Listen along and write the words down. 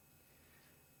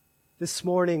This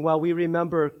morning, while we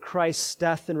remember Christ's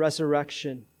death and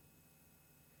resurrection,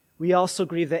 we also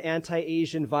grieve the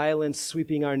anti-Asian violence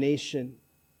sweeping our nation.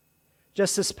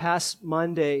 Just this past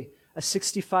Monday, a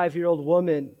 65-year-old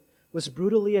woman was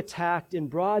brutally attacked in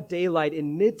broad daylight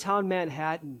in Midtown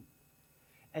Manhattan,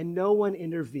 and no one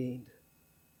intervened.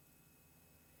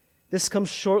 This comes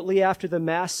shortly after the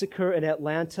massacre in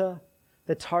Atlanta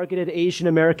that targeted Asian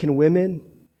American women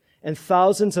and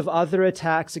thousands of other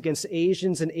attacks against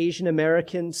Asians and Asian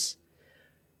Americans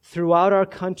throughout our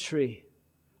country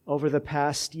over the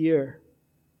past year.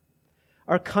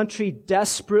 Our country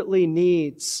desperately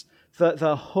needs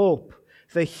the hope,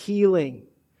 the healing,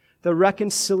 the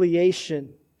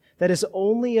reconciliation that is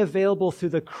only available through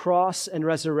the cross and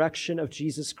resurrection of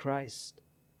Jesus Christ.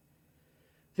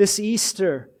 This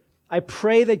Easter, I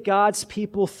pray that God's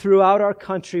people throughout our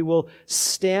country will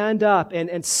stand up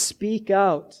and speak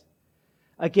out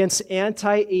against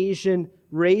anti-Asian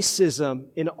racism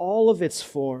in all of its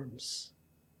forms.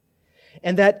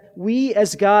 And that we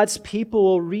as God's people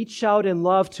will reach out in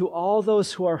love to all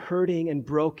those who are hurting and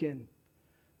broken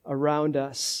around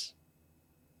us.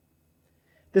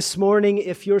 This morning,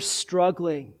 if you're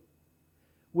struggling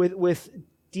with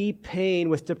deep pain,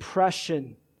 with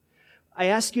depression, I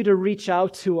ask you to reach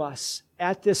out to us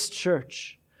at this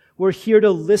church. We're here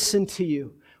to listen to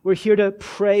you. We're here to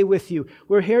pray with you.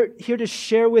 We're here to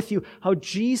share with you how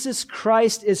Jesus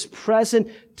Christ is present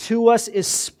to us,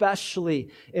 especially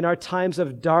in our times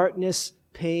of darkness,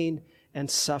 pain,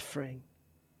 and suffering.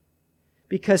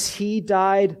 Because He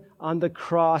died on the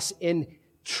cross in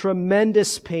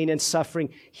tremendous pain and suffering.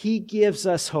 He gives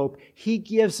us hope. He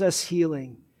gives us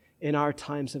healing in our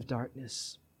times of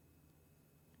darkness.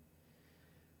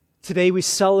 Today we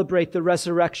celebrate the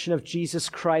resurrection of Jesus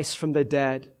Christ from the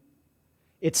dead.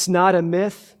 It's not a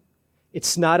myth.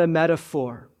 It's not a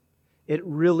metaphor. It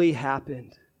really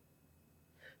happened.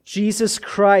 Jesus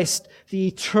Christ, the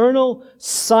eternal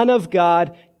Son of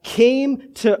God,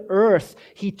 came to earth.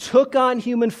 He took on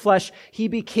human flesh. He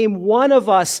became one of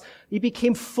us. He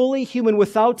became fully human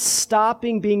without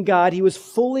stopping being God. He was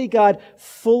fully God,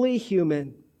 fully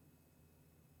human.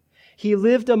 He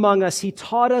lived among us. He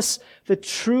taught us the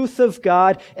truth of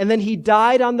God. And then He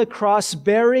died on the cross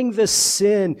bearing the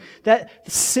sin. That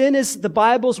sin is the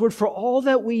Bible's word for all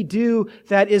that we do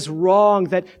that is wrong,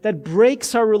 that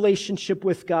breaks our relationship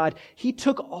with God. He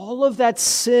took all of that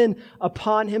sin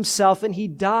upon Himself and He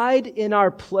died in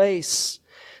our place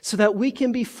so that we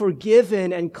can be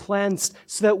forgiven and cleansed,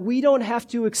 so that we don't have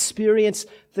to experience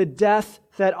the death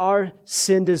that our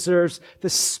sin deserves, the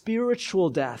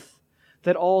spiritual death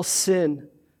that all sin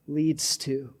leads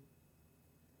to.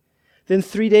 Then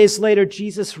 3 days later,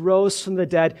 Jesus rose from the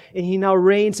dead, and He now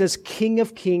reigns as King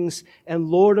of Kings and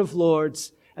Lord of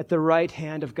Lords at the right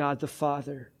hand of God the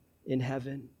Father in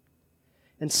heaven.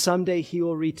 And someday He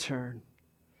will return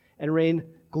and reign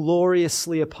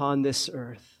gloriously upon this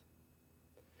earth.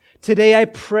 Today I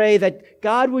pray that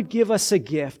God would give us a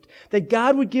gift, that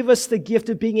God would give us the gift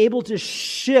of being able to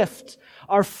shift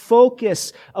our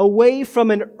focus away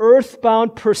from an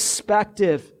earthbound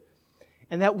perspective,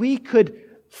 and that we could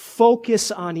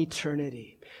focus on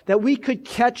eternity, that we could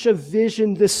catch a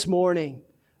vision this morning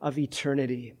of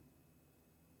eternity.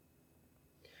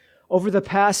 Over the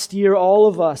past year, all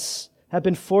of us have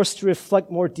been forced to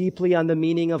reflect more deeply on the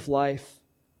meaning of life.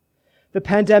 The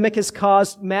pandemic has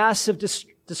caused massive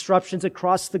disruptions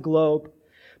across the globe.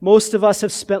 Most of us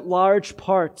have spent large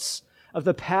parts of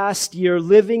the past year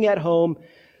living at home,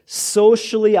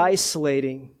 socially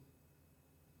isolating.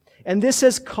 And this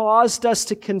has caused us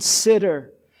to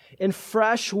consider in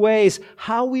fresh ways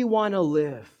how we want to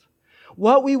live,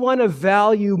 what we want to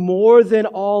value more than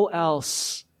all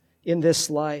else in this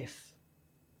life.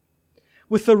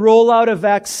 With the rollout of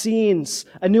vaccines,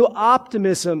 a new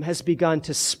optimism has begun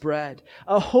to spread,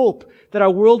 a hope that our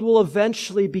world will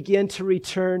eventually begin to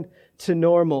return to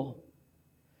normal.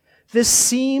 This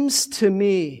seems to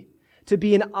me to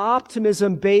be an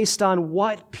optimism based on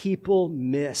what people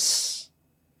miss,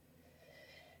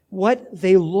 what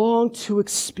they long to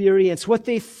experience, what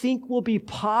they think will be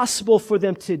possible for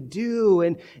them to do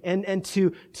and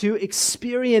to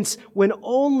experience when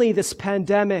only this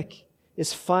pandemic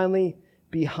is finally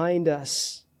behind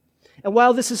us. And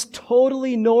while this is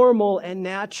totally normal and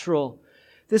natural,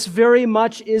 this very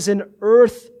much is an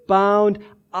earthbound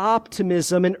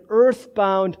optimism, an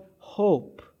earthbound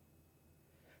hope.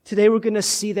 Today we're going to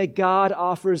see that God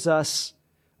offers us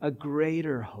a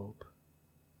greater hope.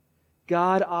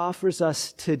 God offers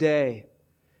us today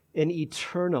an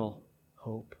eternal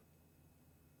hope.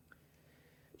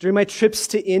 During my trips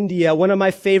to India, one of my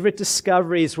favorite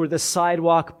discoveries were the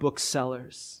sidewalk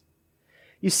booksellers.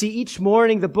 You see, each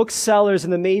morning the booksellers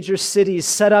in the major cities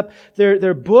set up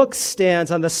their book stands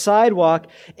on the sidewalk,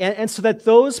 and so that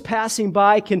those passing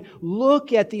by can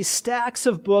look at these stacks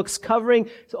of books covering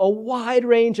a wide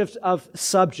range of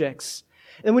subjects.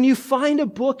 And when you find a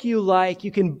book you like,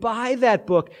 you can buy that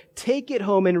book, take it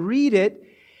home and read it.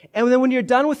 And then when you're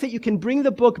done with it, you can bring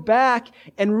the book back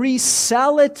and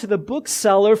resell it to the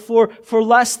bookseller for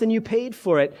less than you paid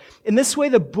for it. In this way,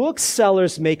 the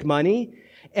booksellers make money,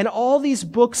 and all these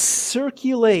books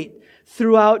circulate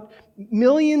throughout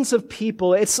millions of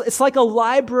people. It's like a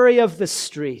library of the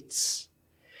streets.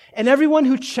 And everyone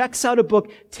who checks out a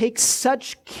book takes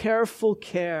such careful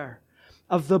care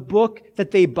of the book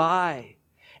that they buy.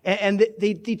 And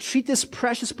they treat this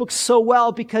precious book so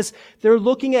well because they're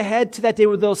looking ahead to that day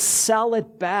where they'll sell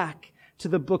it back to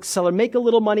the bookseller, make a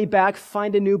little money back,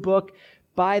 find a new book,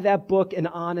 buy that book, and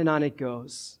on it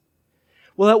goes.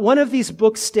 Well, at one of these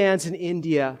book stands in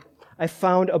India, I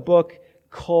found a book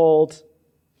called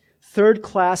Third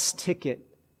Class Ticket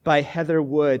by Heather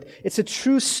Wood. It's a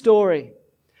true story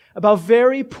about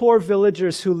very poor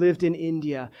villagers who lived in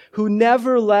India, who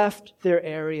never left their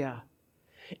area.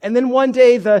 And then one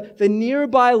day, the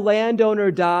nearby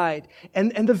landowner died,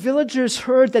 and the villagers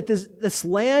heard that this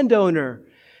landowner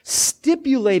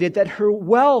stipulated that her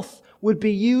wealth would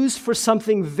be used for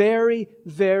something very,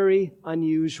 very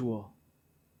unusual.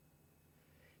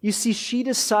 You see, she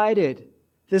decided,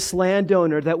 this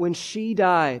landowner, that when she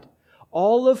died,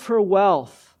 all of her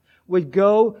wealth would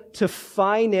go to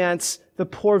finance the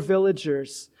poor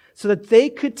villagers so that they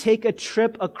could take a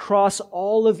trip across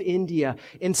all of India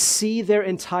and see their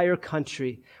entire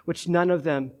country, which none of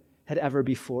them had ever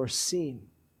before seen.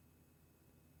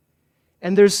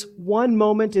 And there's one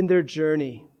moment in their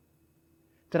journey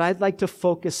that I'd like to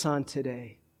focus on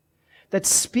today that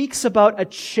speaks about a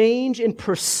change in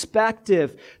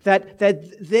perspective that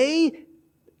they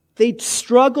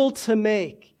struggle to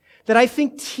make, that I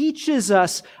think teaches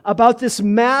us about this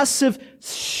massive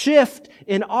shift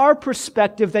in our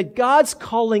perspective that God's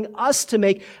calling us to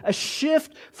make, a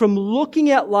shift from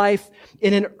looking at life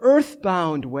in an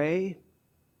earthbound way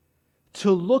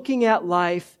to looking at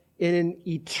life in an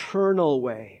eternal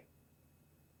way.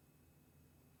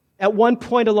 At one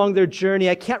point along their journey,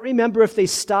 I can't remember if they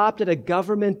stopped at a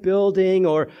government building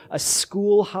or a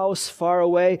schoolhouse far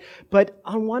away, but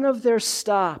on one of their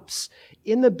stops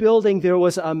in the building, there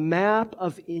was a map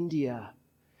of India,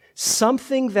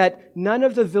 something that none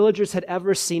of the villagers had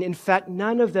ever seen. In fact,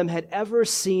 none of them had ever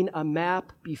seen a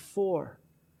map before.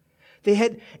 They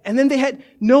had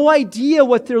no idea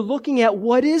what they're looking at.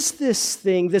 What is this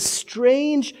thing, this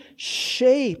strange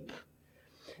shape?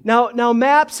 Now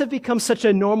maps have become such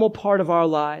a normal part of our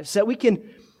lives that we can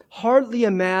hardly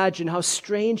imagine how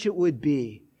strange it would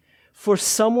be for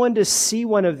someone to see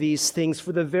one of these things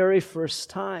for the very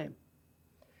first time.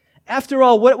 After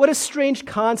all, what a strange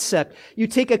concept. You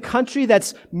take a country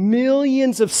that's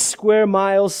millions of square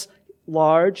miles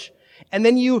large, and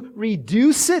then you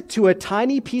reduce it to a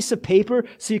tiny piece of paper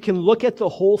so you can look at the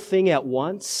whole thing at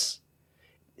once.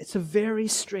 It's a very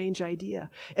strange idea.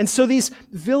 And so these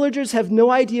villagers have no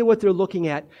idea what they're looking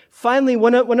at. Finally,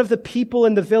 one of the people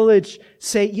in the village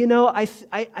say, I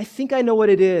think I know what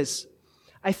it is.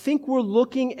 I think we're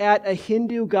looking at a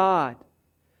Hindu god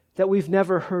that we've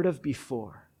never heard of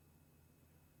before.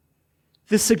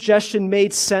 This suggestion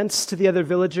made sense to the other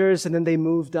villagers, and then they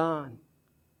moved on.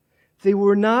 They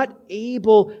were not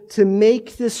able to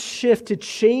make this shift, to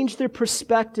change their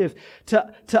perspective,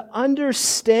 to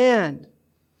understand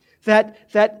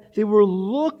that they were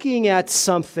looking at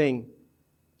something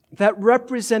that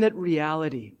represented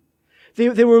reality.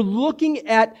 They were looking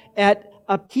at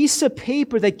a piece of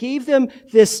paper that gave them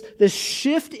this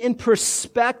shift in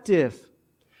perspective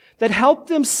that helped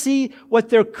them see what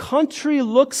their country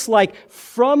looks like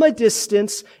from a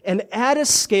distance and at a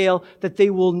scale that they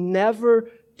will never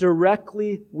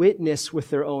directly witness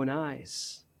with their own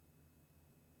eyes.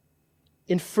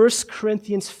 In 1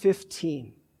 Corinthians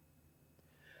 15,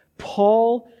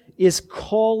 Paul is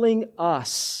calling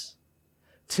us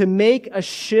to make a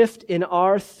shift in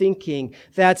our thinking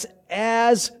that's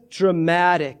as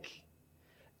dramatic,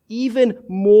 even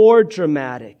more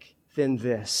dramatic than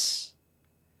this.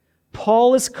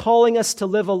 Paul is calling us to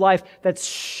live a life that's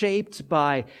shaped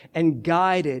by and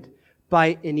guided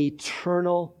by an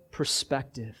eternal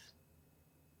perspective.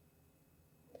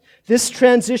 This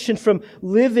transition from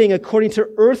living according to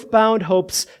earthbound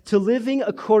hopes to living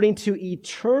according to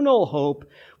eternal hope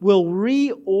will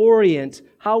reorient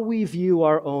how we view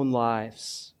our own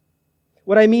lives.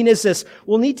 What I mean is this: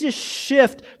 we'll need to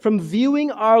shift from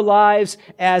viewing our lives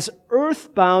as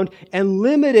earthbound and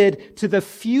limited to the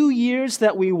few years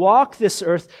that we walk this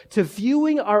earth to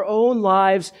viewing our own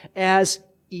lives as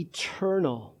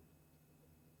eternal.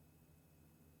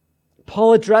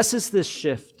 Paul addresses this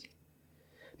shift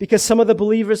because some of the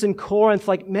believers in Corinth,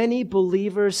 like many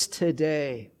believers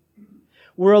today,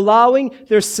 were allowing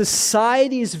their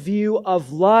society's view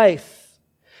of life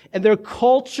and their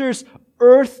culture's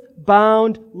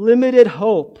earthbound, limited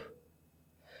hope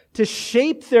to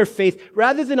shape their faith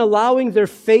rather than allowing their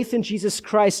faith in Jesus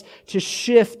Christ to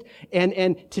shift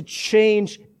and to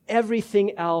change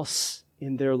everything else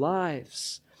in their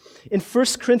lives. In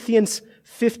 1 Corinthians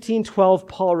 15:12,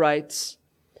 Paul writes,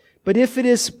 "But if it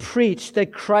is preached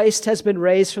that Christ has been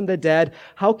raised from the dead,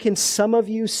 how can some of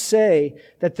you say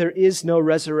that there is no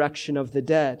resurrection of the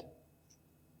dead?"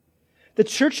 The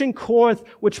church in Corinth,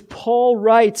 which Paul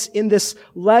writes in this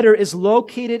letter, is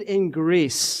located in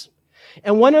Greece.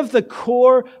 And one of the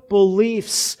core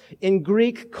beliefs in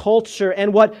Greek culture,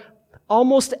 and what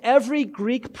almost every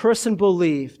Greek person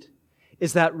believed,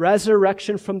 is that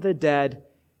resurrection from the dead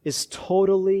is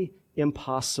totally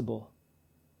impossible.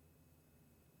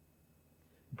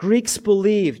 Greeks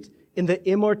believed in the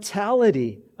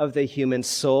immortality of the human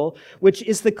soul, which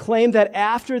is the claim that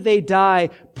after they die,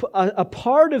 a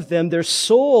part of them, their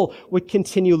soul, would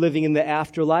continue living in the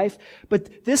afterlife.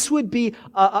 But this would be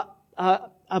a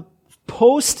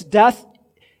post-death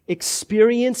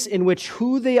experience in which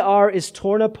who they are is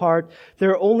torn apart.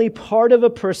 They're only part of a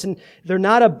person. They're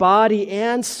not a body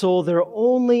and soul. They're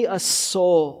only a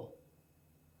soul.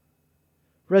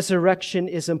 Resurrection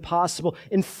is impossible.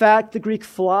 In fact, the Greek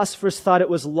philosophers thought it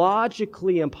was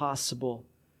logically impossible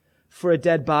for a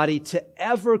dead body to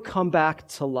ever come back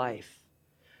to life.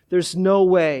 There's no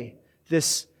way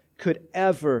this could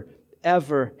ever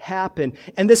happen.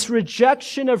 And this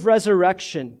rejection of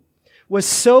resurrection was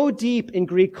so deep in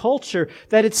Greek culture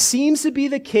that it seems to be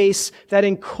the case that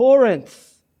in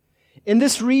Corinth, in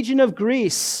this region of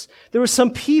Greece, there were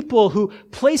some people who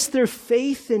placed their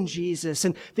faith in Jesus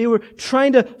and they were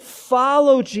trying to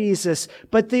follow Jesus,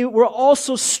 but they were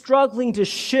also struggling to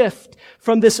shift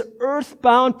from this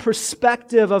earthbound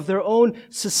perspective of their own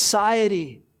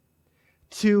society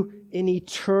to an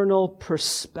eternal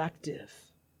perspective.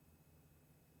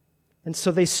 And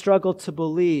so they struggled to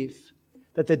believe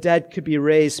that the dead could be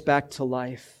raised back to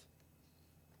life.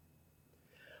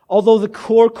 Although the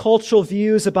core cultural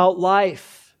views about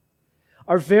life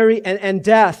are and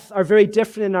death are very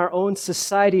different in our own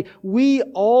society, we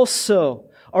also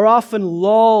are often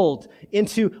lulled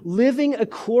into living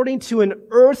according to an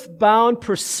earthbound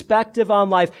perspective on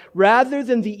life rather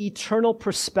than the eternal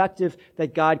perspective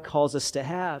that God calls us to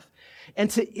have. And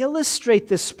to illustrate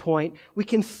this point,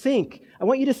 I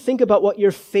want you to think about what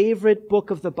your favorite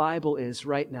book of the Bible is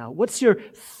right now. What's your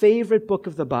favorite book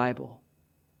of the Bible?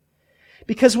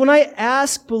 Because when I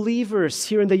ask believers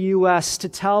here in the U.S. to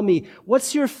tell me,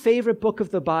 what's your favorite book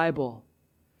of the Bible?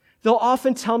 They'll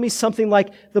often tell me something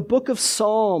like the book of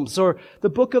Psalms or the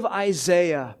book of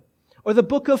Isaiah or the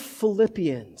book of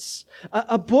Philippians,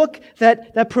 a book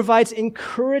that provides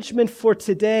encouragement for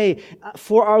today,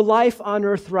 for our life on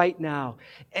earth right now.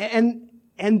 And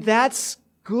that's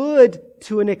good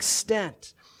to an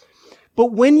extent.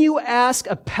 But when you ask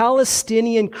a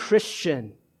Palestinian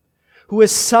Christian who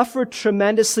has suffered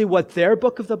tremendously what their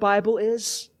book of the Bible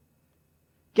is,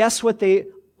 guess what they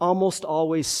almost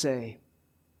always say?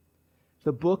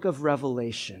 The book of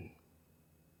Revelation.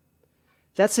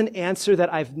 That's an answer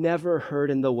that I've never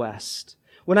heard in the West.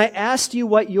 When I asked you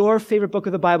what your favorite book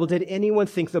of the Bible, did anyone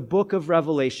think the book of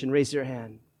Revelation? Raise your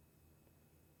hand.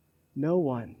 No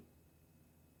one.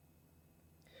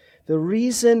 The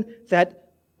reason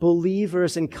that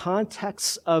believers in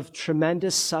contexts of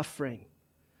tremendous suffering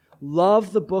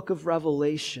love the book of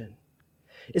Revelation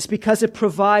is because it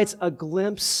provides a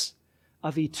glimpse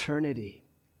of eternity.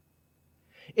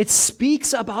 It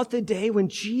speaks about the day when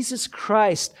Jesus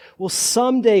Christ will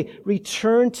someday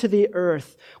return to the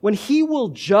earth, when He will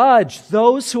judge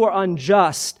those who are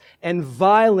unjust and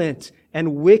violent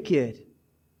and wicked,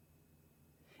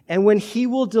 and when He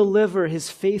will deliver His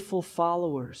faithful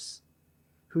followers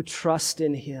who trust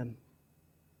in Him.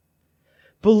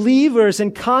 Believers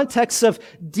in contexts of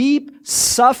deep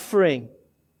suffering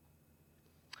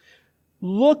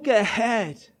look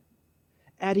ahead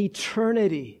at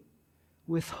eternity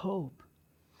with hope.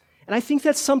 And I think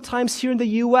that sometimes here in the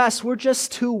U.S., we're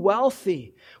just too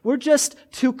wealthy. We're just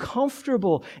too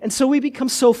comfortable. And so we become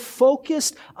so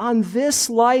focused on this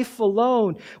life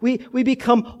alone. We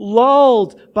become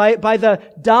lulled by the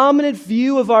dominant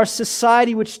view of our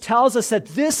society, which tells us that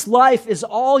this life is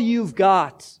all you've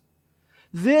got.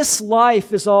 This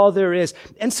life is all there is.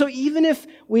 And so even if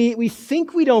we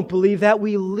think we don't believe that,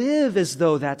 we live as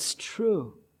though that's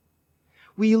true.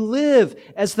 We live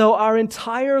as though our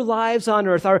entire lives on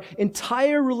earth, our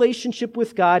entire relationship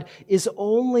with God is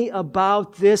only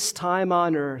about this time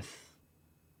on earth.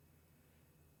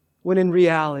 When in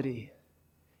reality,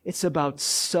 it's about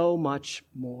so much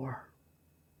more.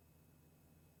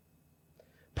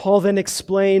 Paul then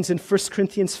explains in 1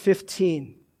 Corinthians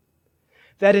 15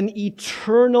 that an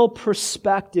eternal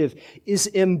perspective is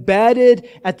embedded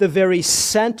at the very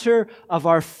center of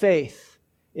our faith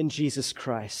in Jesus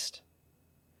Christ.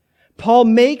 Paul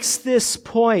makes this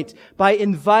point by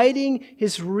inviting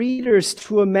his readers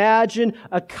to imagine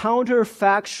a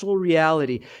counterfactual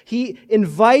reality. He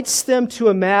invites them to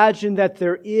imagine that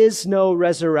there is no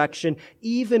resurrection,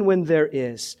 even when there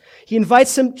is. He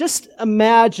invites them, just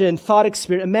imagine, thought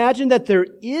experiment, imagine that there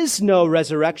is no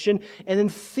resurrection, and then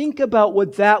think about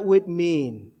what that would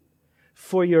mean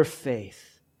for your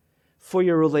faith, for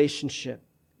your relationship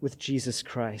with Jesus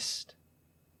Christ.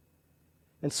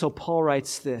 And so Paul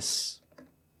writes this: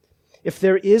 if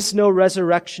there is no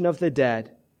resurrection of the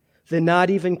dead, then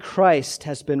not even Christ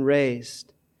has been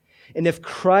raised. And if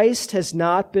Christ has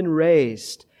not been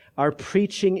raised, our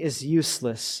preaching is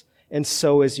useless, and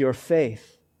so is your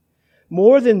faith.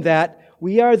 More than that,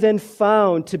 we are then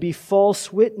found to be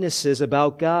false witnesses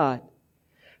about God.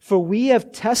 For we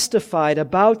have testified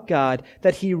about God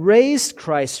that He raised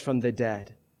Christ from the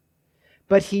dead.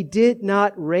 But He did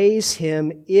not raise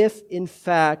Him if, in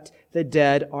fact, the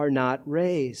dead are not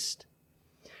raised.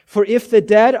 For if the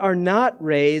dead are not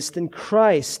raised, then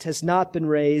Christ has not been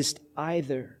raised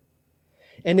either.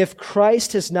 And if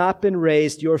Christ has not been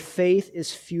raised, your faith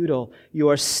is futile. You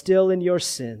are still in your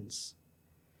sins.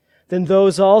 Then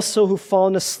those also who've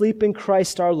fallen asleep in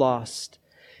Christ are lost.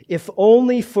 If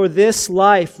only for this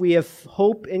life we have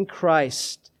hope in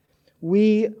Christ,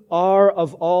 we are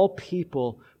of all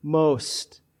people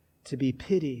most to be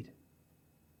pitied.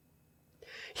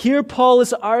 Here Paul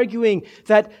is arguing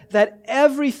that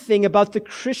everything about the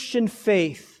Christian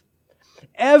faith,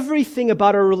 everything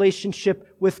about our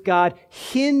relationship with God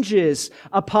hinges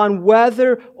upon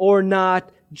whether or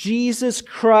not Jesus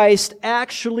Christ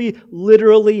actually,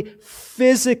 literally,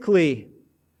 physically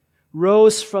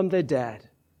rose from the dead.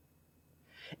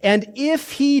 And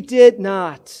if He did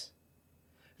not,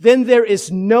 then there is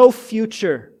no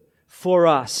future for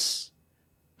us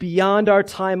beyond our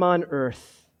time on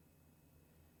earth.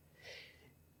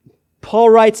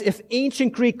 Paul writes, if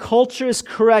ancient Greek culture is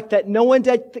correct that no one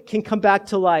dead can come back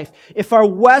to life, if our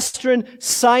Western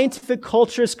scientific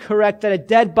culture is correct that a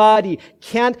dead body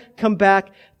can't come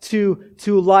back to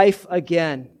life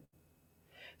again,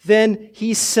 then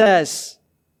he says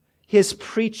his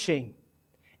preaching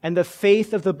and the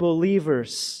faith of the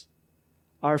believers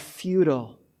are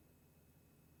futile.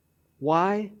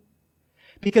 Why?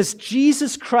 Because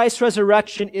Jesus Christ's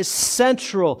resurrection is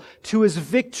central to His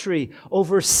victory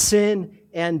over sin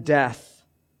and death.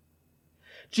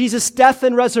 Jesus' death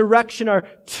and resurrection are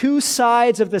two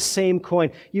sides of the same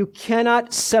coin. You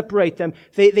cannot separate them.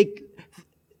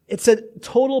 It's a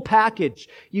total package.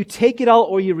 You take it all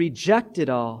or you reject it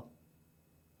all.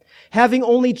 Having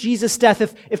only Jesus' death,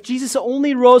 if Jesus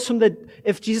only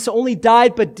if Jesus only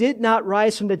died but did not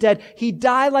rise from the dead, He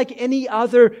died like any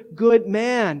other good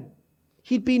man.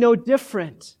 He'd be no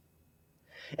different.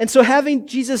 And so having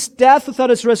Jesus' death without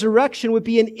His resurrection would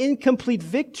be an incomplete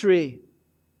victory.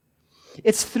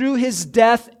 It's through His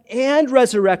death and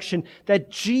resurrection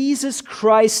that Jesus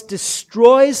Christ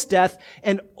destroys death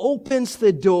and opens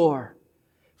the door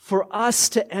for us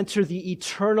to enter the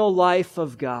eternal life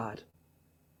of God.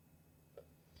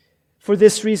 For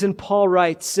this reason, Paul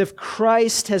writes, if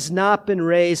Christ has not been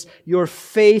raised, your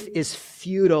faith is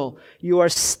futile. You are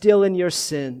still in your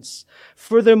sins.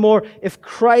 Furthermore, if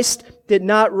Christ did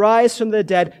not rise from the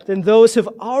dead, then those who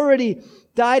have already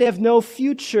died have no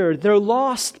future. They're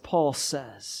lost, Paul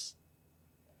says.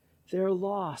 They're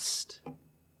lost.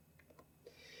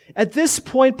 At this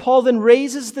point, Paul then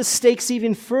raises the stakes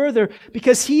even further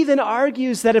because he then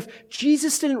argues that if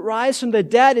Jesus didn't rise from the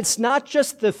dead, it's not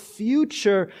just the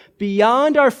future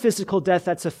beyond our physical death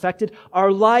that's affected.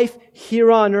 Our life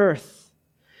here on earth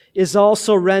is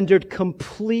also rendered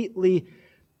completely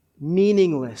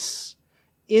meaningless,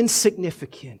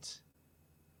 insignificant,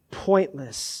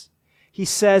 pointless. He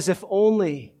says, if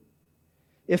only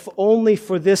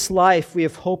for this life we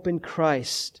have hope in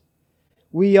Christ,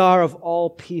 we are of all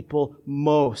people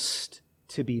most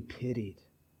to be pitied.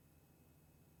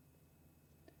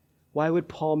 Why would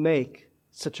Paul make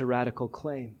such a radical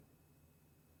claim?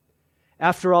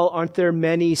 After all, aren't there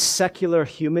many secular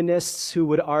humanists who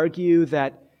would argue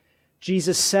that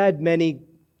Jesus said many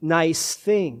nice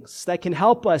things that can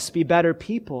help us be better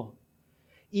people,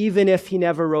 even if he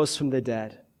never rose from the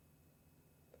dead?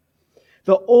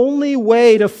 The only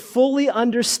way to fully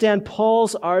understand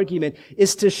Paul's argument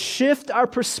is to shift our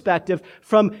perspective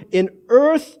from an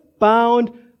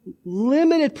earth-bound,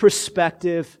 limited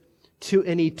perspective to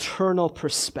an eternal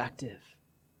perspective.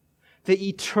 The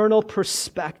eternal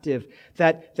perspective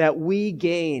that we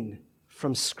gain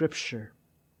from Scripture.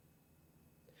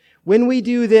 When we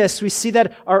do this, we see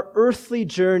that our earthly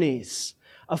journeys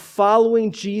of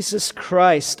following Jesus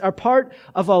Christ are part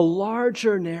of a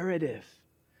larger narrative.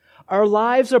 Our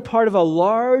lives are part of a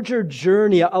larger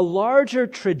journey, a larger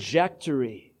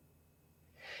trajectory.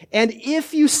 And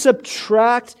if you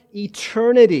subtract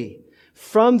eternity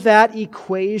from that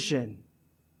equation,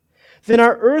 then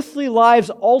our earthly lives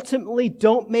ultimately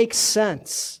don't make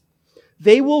sense.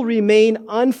 They will remain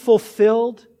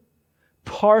unfulfilled,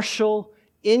 partial,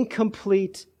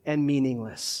 incomplete, and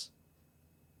meaningless.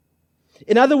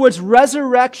 In other words,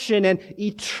 resurrection and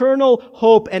eternal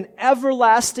hope and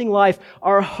everlasting life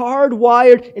are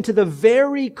hardwired into the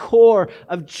very core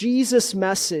of Jesus'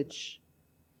 message.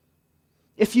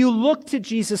 If you look to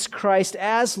Jesus Christ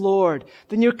as Lord,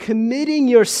 then you're committing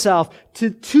yourself to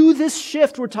this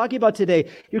shift we're talking about today.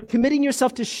 You're committing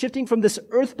yourself to shifting from this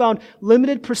earthbound,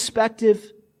 limited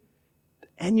perspective,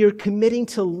 and you're committing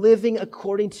to living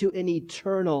according to an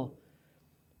eternal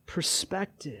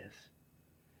perspective.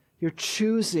 You're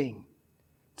choosing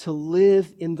to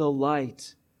live in the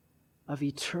light of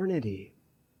eternity.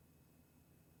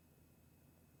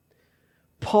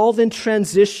 Paul then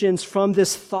transitions from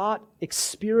this thought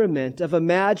experiment of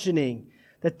imagining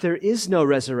that there is no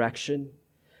resurrection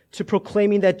to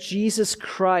proclaiming that Jesus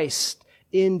Christ,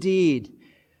 indeed,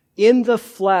 in the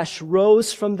flesh,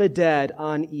 rose from the dead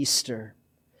on Easter.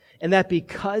 And that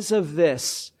because of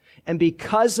this, and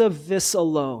because of this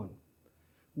alone,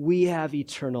 we have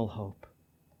eternal hope.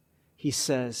 He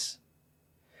says,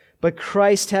 but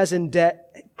Christ has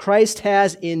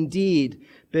indeed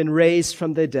been raised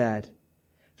from the dead,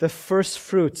 the first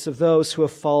fruits of those who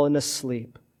have fallen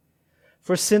asleep.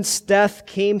 For since death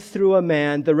came through a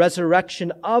man, the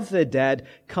resurrection of the dead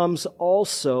comes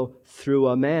also through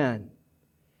a man.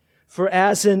 For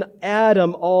as in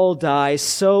Adam all die,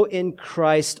 so in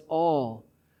Christ all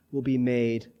will be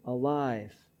made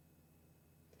alive.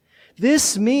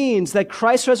 This means that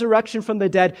Christ's resurrection from the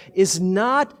dead is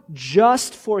not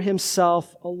just for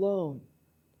himself alone.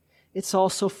 It's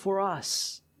also for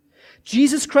us.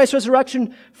 Jesus Christ's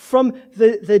resurrection from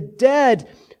the dead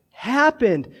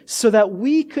happened so that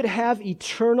we could have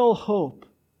eternal hope.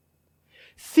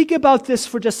 Think about this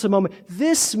for just a moment.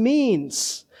 This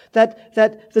means that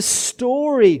the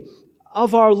story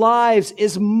of our lives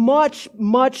is much,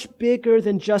 much bigger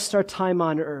than just our time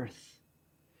on earth.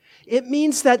 It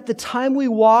means that the time we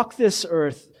walk this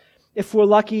earth, if we're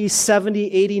lucky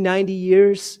 70, 80, 90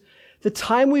 years, the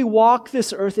time we walk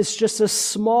this earth is just a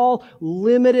small,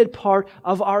 limited part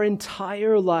of our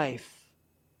entire life.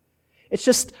 It's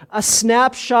just a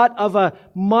snapshot of a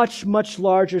much, much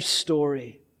larger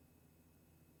story.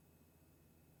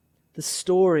 The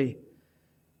story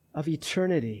of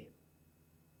eternity.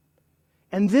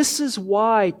 And this is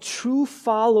why true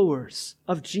followers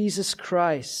of Jesus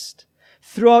Christ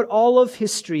throughout all of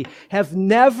history have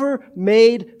never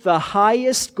made the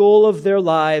highest goal of their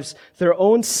lives their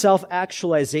own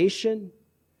self-actualization,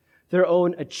 their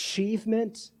own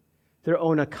achievement, their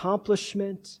own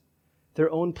accomplishment,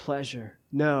 their own pleasure.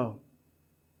 No.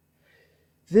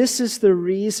 This is the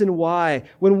reason why,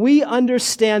 when we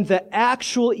understand the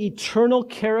actual eternal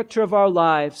character of our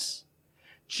lives,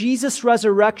 Jesus'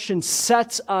 resurrection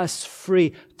sets us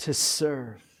free to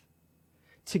serve,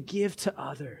 to give to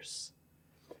others,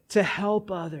 to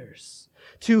help others,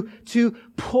 to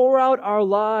pour out our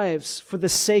lives for the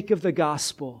sake of the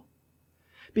gospel,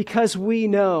 because we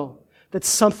know that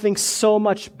something so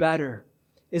much better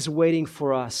is waiting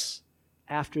for us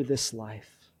after this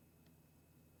life.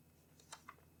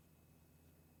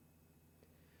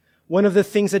 One of the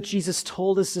things that Jesus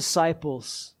told his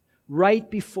disciples right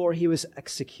before he was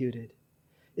executed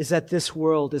is that this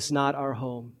world is not our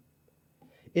home.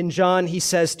 In John, he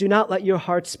says, "Do not let your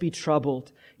hearts be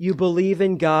troubled. You believe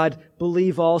in God,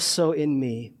 believe also in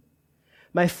me.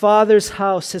 My Father's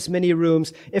house has many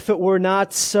rooms. If it were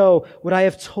not so, would I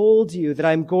have told you that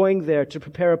I am going there to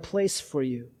prepare a place for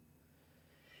you?"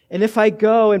 And if I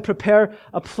go and prepare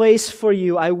a place for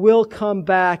you, I will come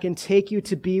back and take you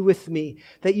to be with me,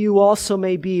 that you also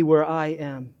may be where I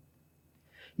am.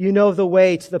 You know the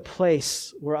way to the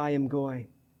place where I am going.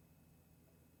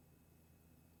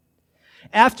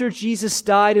 After Jesus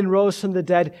died and rose from the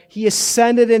dead, He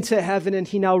ascended into heaven and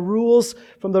He now rules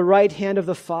from the right hand of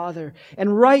the Father.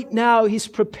 And right now, He's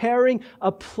preparing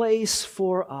a place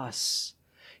for us.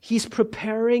 He's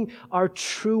preparing our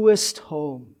truest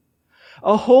home.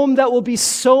 A home that will be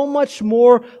so much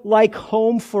more like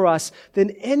home for us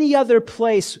than any other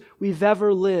place we've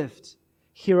ever lived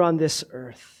here on this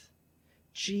earth.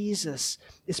 Jesus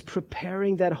is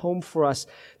preparing that home for us.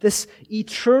 This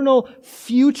eternal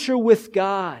future with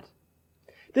God.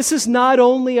 This is not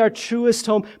only our truest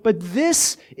home, but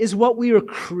this is what we were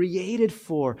created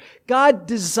for. God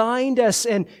designed us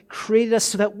and created us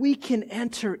so that we can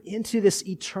enter into this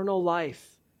eternal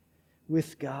life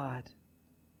with God.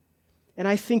 And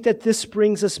I think that this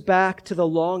brings us back to the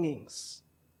longings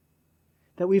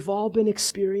that we've all been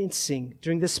experiencing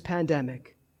during this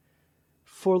pandemic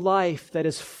for life that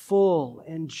is full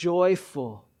and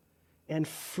joyful and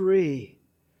free.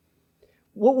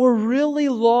 What we're really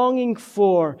longing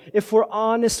for, if we're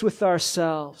honest with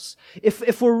ourselves,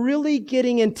 if we're really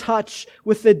getting in touch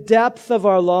with the depth of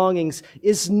our longings,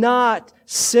 is not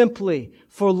simply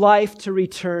for life to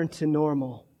return to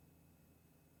normal.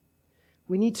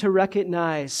 We need to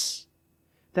recognize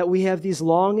that we have these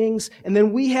longings, and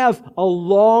then we have a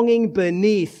longing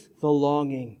beneath the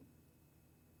longing.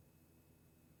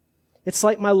 It's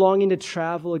like my longing to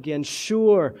travel again.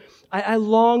 Sure, I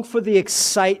long for the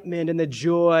excitement and the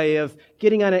joy of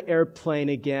getting on an airplane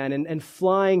again and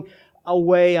flying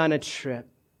away on a trip.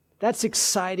 That's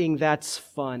exciting. That's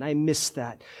fun. I miss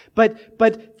that.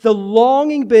 But the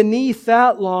longing beneath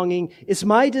that longing is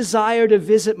my desire to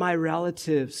visit my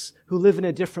relatives who live in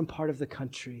a different part of the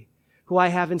country, who I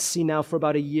haven't seen now for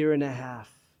about 1.5 years.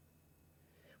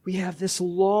 We have this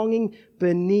longing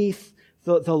beneath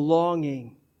the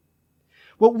longing.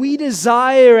 What we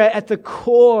desire at the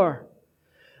core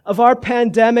of our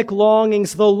pandemic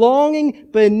longings, the longing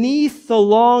beneath the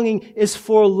longing is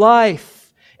for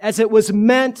life as it was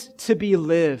meant to be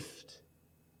lived.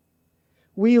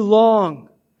 We long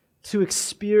to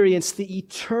experience the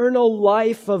eternal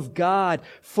life of God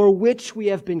for which we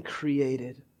have been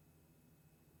created.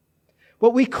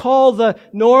 What we call the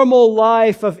normal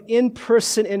life of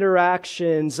in-person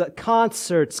interactions,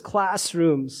 concerts,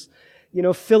 classrooms,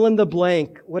 fill in the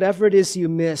blank, whatever it is you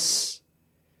miss.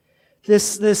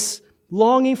 This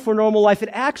longing for normal life, it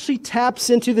actually taps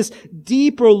into this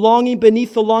deeper longing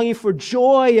beneath the longing for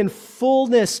joy and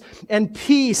fullness and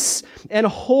peace and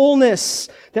wholeness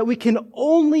that we can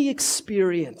only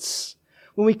experience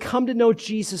when we come to know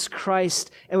Jesus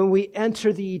Christ and when we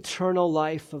enter the eternal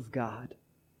life of God.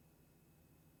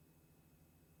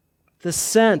 The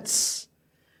sense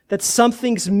that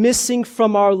something's missing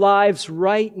from our lives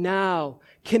right now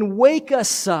can wake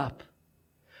us up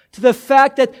to the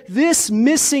fact that this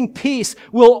missing piece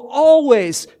will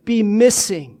always be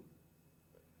missing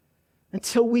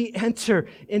until we enter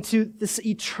into this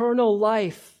eternal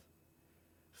life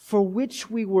for which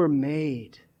we were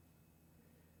made,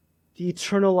 the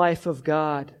eternal life of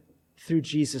God through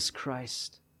Jesus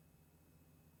Christ.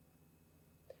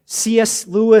 C.S.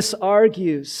 Lewis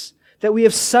argues that we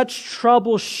have such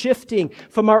trouble shifting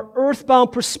from our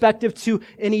earthbound perspective to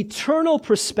an eternal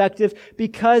perspective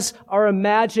because our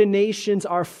imaginations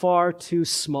are far too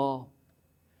small.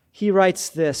 He writes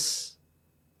this: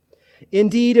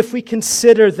 "Indeed, if we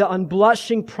consider the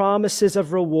unblushing promises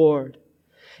of reward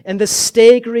and the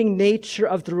staggering nature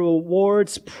of the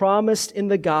rewards promised in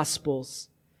the Gospels,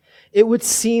 it would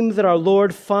seem that our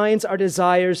Lord finds our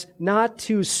desires not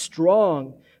too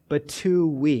strong, but too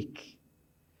weak.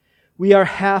 We are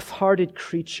half-hearted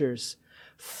creatures,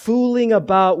 fooling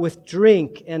about with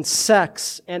drink and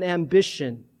sex and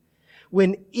ambition,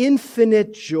 when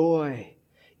infinite joy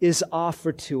is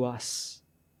offered to us.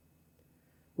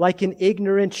 Like an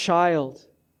ignorant child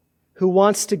who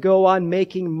wants to go on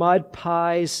making mud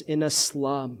pies in a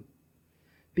slum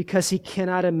because he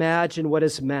cannot imagine what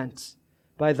is meant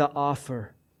by the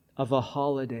offer of a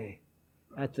holiday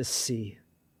at the sea.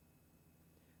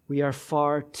 We are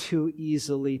far too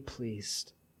easily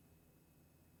pleased."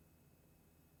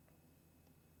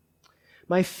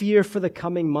 My fear for the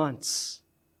coming months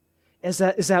is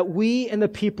that we and the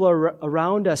people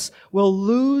around us will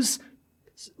lose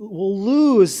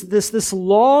this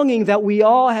longing that we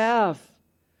all have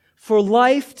for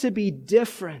life to be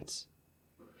different.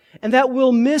 And that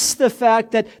we'll miss the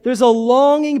fact that there's a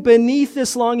longing beneath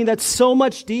this longing that's so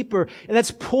much deeper, and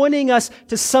that's pointing us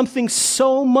to something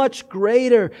so much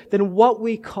greater than what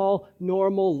we call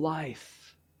normal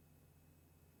life.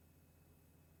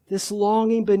 This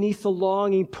longing beneath the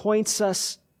longing points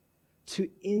us to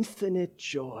infinite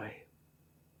joy,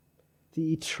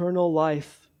 the eternal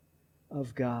life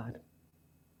of God.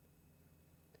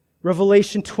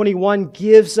 Revelation 21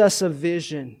 gives us a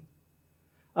vision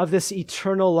of this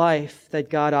eternal life that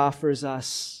God offers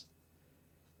us.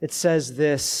 It says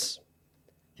this,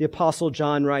 the Apostle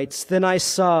John writes, "Then I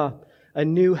saw a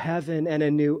new heaven and a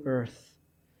new earth.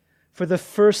 For the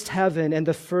first heaven and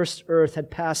the first earth had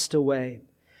passed away,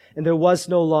 and there was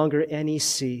no longer any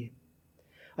sea.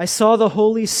 I saw the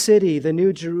holy city, the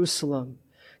new Jerusalem,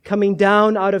 coming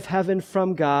down out of heaven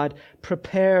from God,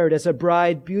 prepared as a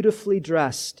bride beautifully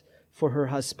dressed for her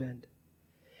husband.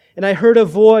 And I heard a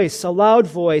voice, a loud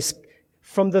voice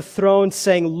from the throne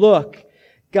saying, 'Look,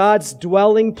 God's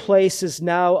dwelling place is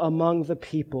now among the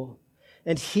people,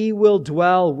 and He will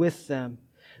dwell with them.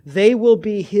 They will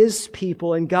be His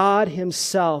people, and God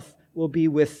Himself will be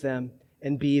with them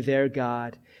and be their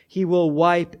God. He will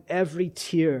wipe every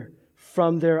tear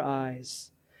from their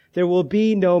eyes. There will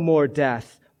be no more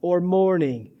death, or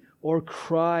mourning, or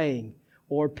crying,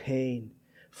 or pain,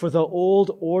 for the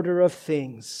old order of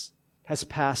things has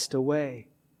passed away.'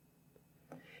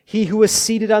 He who was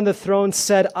seated on the throne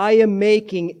said, 'I am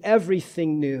making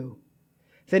everything new.'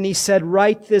 Then He said,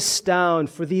 'Write this down,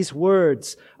 for these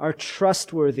words are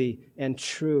trustworthy and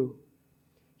true.'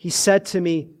 He said to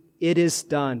me, 'It is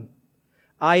done.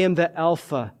 I am the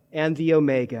Alpha and the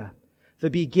Omega, the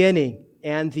beginning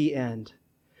and the end.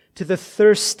 To the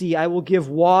thirsty I will give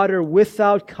water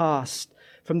without cost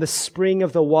from the spring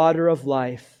of the water of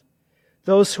life.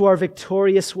 Those who are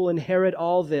victorious will inherit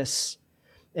all this,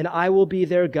 and I will be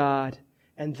their God,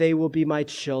 and they will be my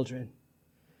children.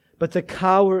 But the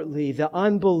cowardly, the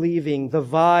unbelieving, the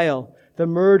vile, the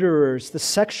murderers, the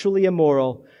sexually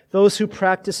immoral, those who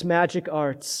practice magic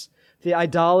arts, the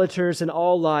idolaters and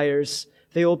all liars,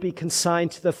 they will be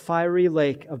consigned to the fiery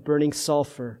lake of burning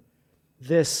sulfur.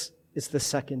 This is the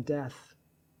second death.'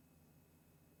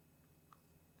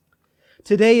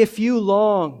 Today, if you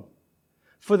long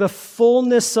for the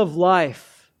fullness of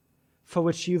life for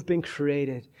which you've been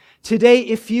created. Today,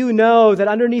 if you know that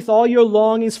underneath all your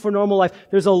longings for normal life,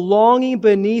 there's a longing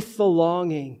beneath the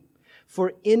longing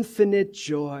for infinite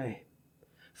joy,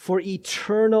 for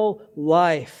eternal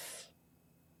life,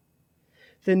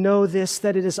 then know this,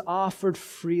 that it is offered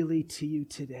freely to you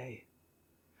today.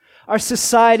 Our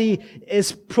society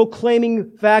is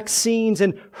proclaiming vaccines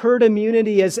and herd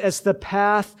immunity as the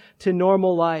path to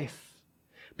normal life.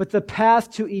 But the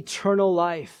path to eternal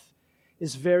life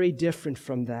is very different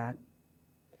from that.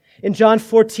 In John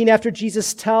 14, after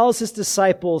Jesus tells His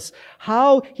disciples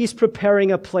how He's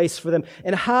preparing a place for them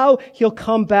and how He'll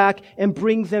come back and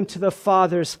bring them to the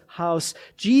Father's house,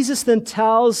 Jesus then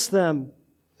tells them,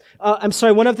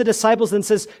 one of the disciples then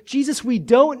says, "Jesus, we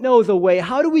don't know the way.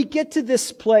 How do we get to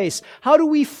this place? How do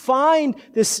we find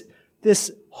this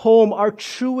home, our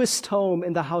truest home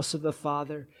in the house of the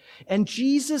Father?" And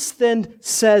Jesus then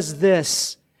says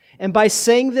this, and by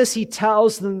saying this, He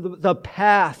tells them the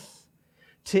path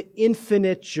to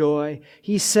infinite joy.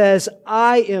 He says,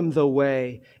 "I am the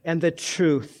way and the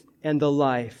truth and the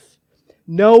life.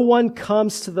 No one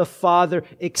comes to the Father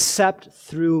except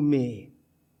through me."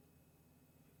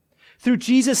 Through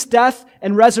Jesus' death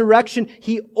and resurrection,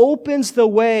 He opens the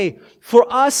way for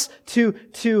us to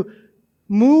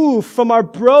move from our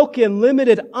broken,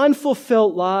 limited,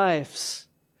 unfulfilled lives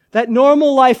that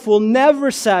normal life will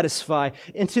never satisfy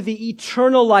into the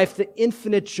eternal life, the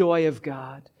infinite joy of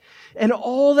God. And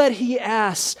all that He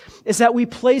asks is that we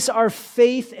place our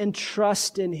faith and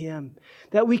trust in Him,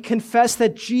 that we confess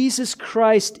that Jesus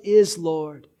Christ is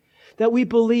Lord, that we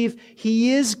believe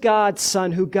He is God's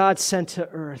Son who God sent to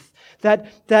earth,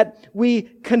 that we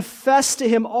confess to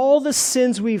Him all the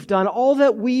sins we've done, all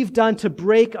that we've done to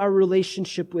break our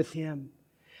relationship with Him.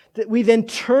 That we then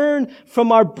turn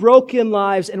from our broken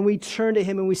lives and we turn to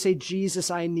Him and we say, "Jesus,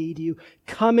 I need you.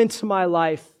 Come into my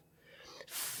life.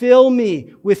 Fill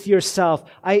me with yourself.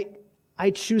 I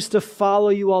choose to follow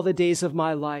you all the days of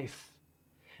my life."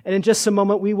 And in just a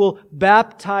moment, we will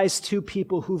baptize two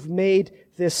people who've made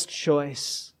this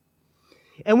choice.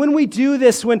 And when we do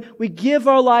this, when we give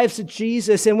our lives to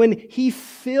Jesus and when He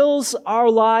fills our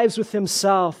lives with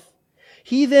Himself,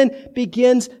 He then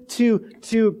begins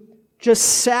to just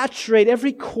saturate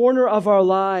every corner of our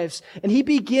lives. And He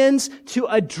begins to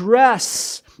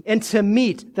address and to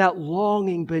meet that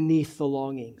longing beneath the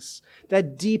longings,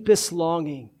 that deepest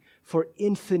longing for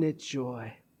infinite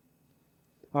joy.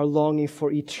 are longing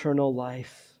for eternal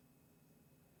life,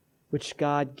 which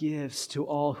God gives to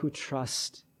all who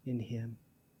trust in Him.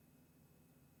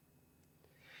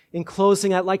 In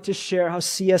closing, I'd like to share how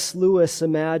C.S. Lewis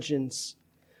imagines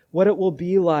what it will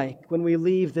be like when we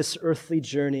leave this earthly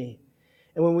journey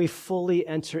and when we fully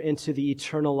enter into the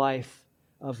eternal life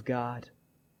of God.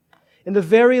 In the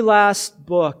very last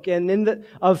book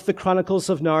of the Chronicles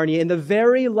of Narnia, in the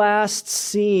very last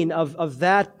scene of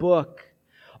that book,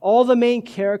 all the main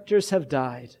characters have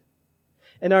died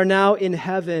and are now in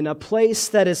heaven, a place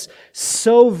that is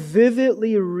so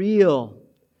vividly real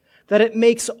that it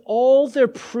makes all their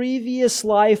previous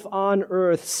life on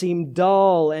earth seem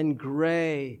dull and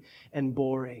gray and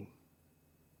boring.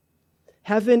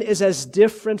 Heaven is as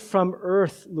different from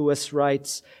earth, Lewis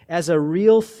writes, as a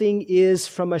real thing is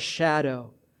from a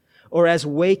shadow, or as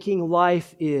waking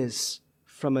life is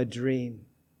from a dream.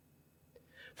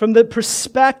 From the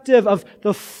perspective of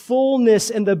the fullness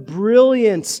and the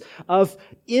brilliance of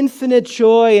infinite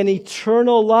joy and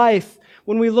eternal life,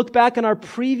 when we look back on our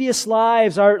previous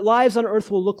lives, our lives on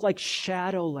earth will look like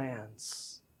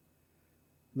shadowlands,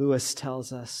 Lewis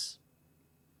tells us.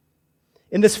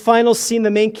 In this final scene, the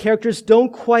main characters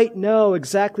don't quite know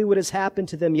exactly what has happened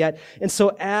to them yet. And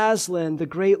so Aslan, the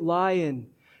great lion,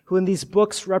 who in these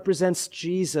books represents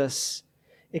Jesus,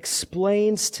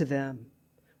 explains to them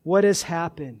what has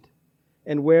happened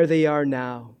and where they are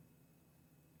now.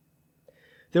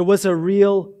 There was a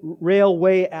real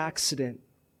railway accident,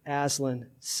 Aslan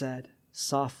said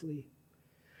softly.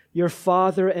 Your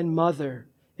father and mother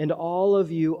and all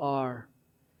of you are,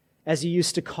 as you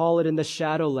used to call it in the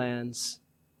Shadowlands,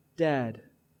 dead.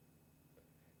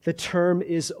 The term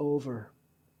is over.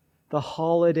 The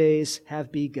holidays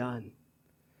have begun.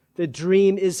 The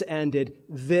dream is ended.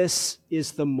 This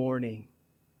is the morning.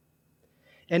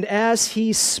 And as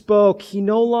he spoke, he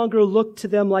no longer looked to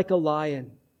them like a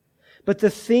lion. But the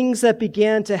things that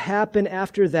began to happen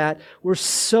after that were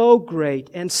so great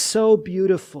and so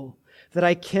beautiful that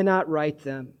I cannot write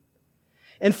them.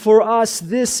 And for us,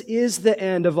 this is the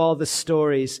end of all the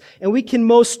stories. And we can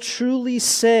most truly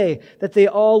say that they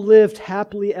all lived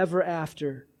happily ever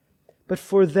after. But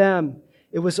for them,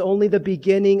 it was only the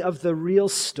beginning of the real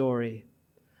story.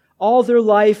 All their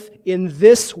life in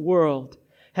this world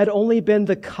had only been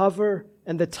the cover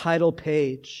and the title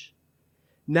page.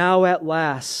 Now at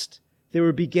last, they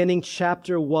were beginning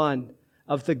chapter 1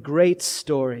 of the great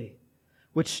story,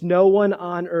 which no one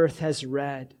on earth has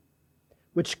read,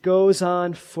 which goes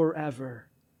on forever,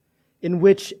 in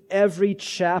which every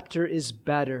chapter is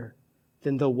better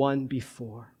than the one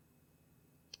before.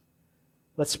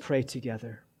 Let's pray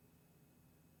together.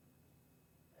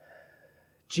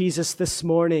 Jesus, this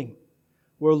morning,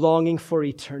 we're longing for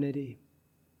eternity.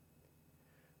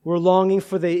 We're longing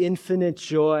for the infinite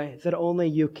joy that only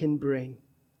you can bring.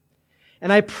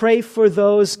 And I pray for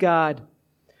those, God,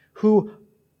 who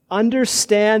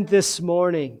understand this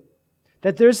morning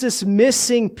that there's this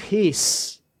missing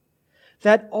piece,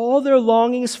 that all their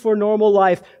longings for normal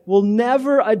life will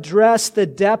never address the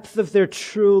depth of their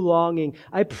true longing.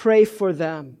 I pray for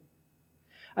them.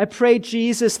 I pray,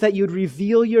 Jesus, that you'd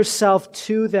reveal yourself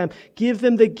to them. Give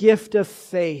them the gift of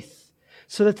faith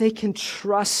so that they can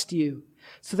trust you,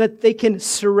 so that they can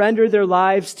surrender their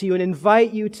lives to you and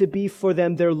invite you to be for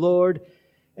them their Lord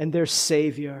and their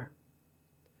Savior.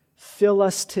 Fill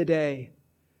us today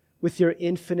with your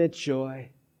infinite joy,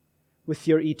 with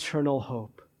your eternal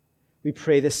hope. We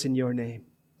pray this in your name.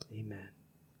 Amen.